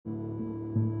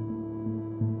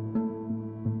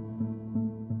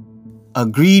A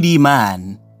greedy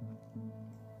man.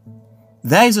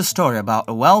 There is a story about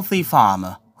a wealthy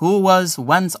farmer who was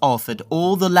once offered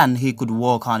all the land he could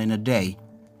work on in a day,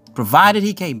 provided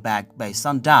he came back by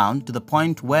sundown to the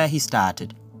point where he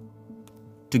started.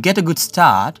 To get a good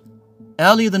start,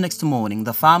 early the next morning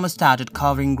the farmer started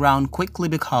covering ground quickly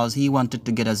because he wanted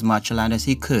to get as much land as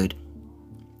he could.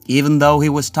 Even though he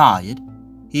was tired,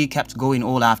 he kept going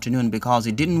all afternoon because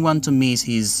he didn't want to miss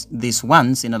this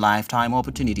once-in-a-lifetime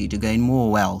opportunity to gain more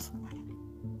wealth.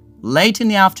 Late in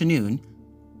the afternoon,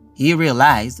 he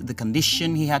realized the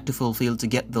condition he had to fulfill to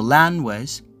get the land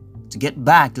was to get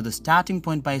back to the starting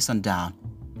point by sundown.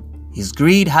 His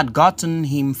greed had gotten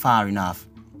him far enough.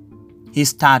 He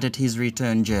started his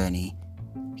return journey,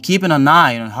 keeping an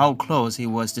eye on how close he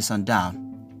was to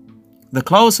sundown. The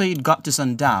closer he got to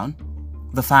sundown,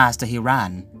 the faster he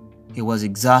ran. He was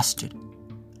exhausted,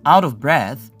 out of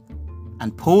breath,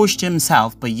 and pushed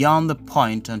himself beyond the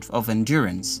point of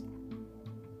endurance.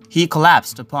 He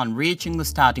collapsed upon reaching the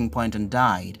starting point and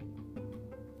died.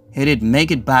 He did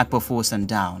make it back before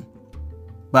sundown,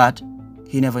 but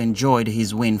he never enjoyed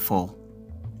his windfall.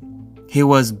 He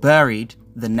was buried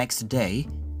the next day,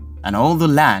 and all the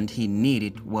land he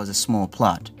needed was a small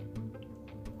plot.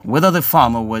 Whether the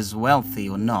farmer was wealthy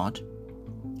or not,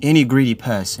 any greedy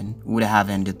person would have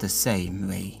ended the same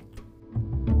way.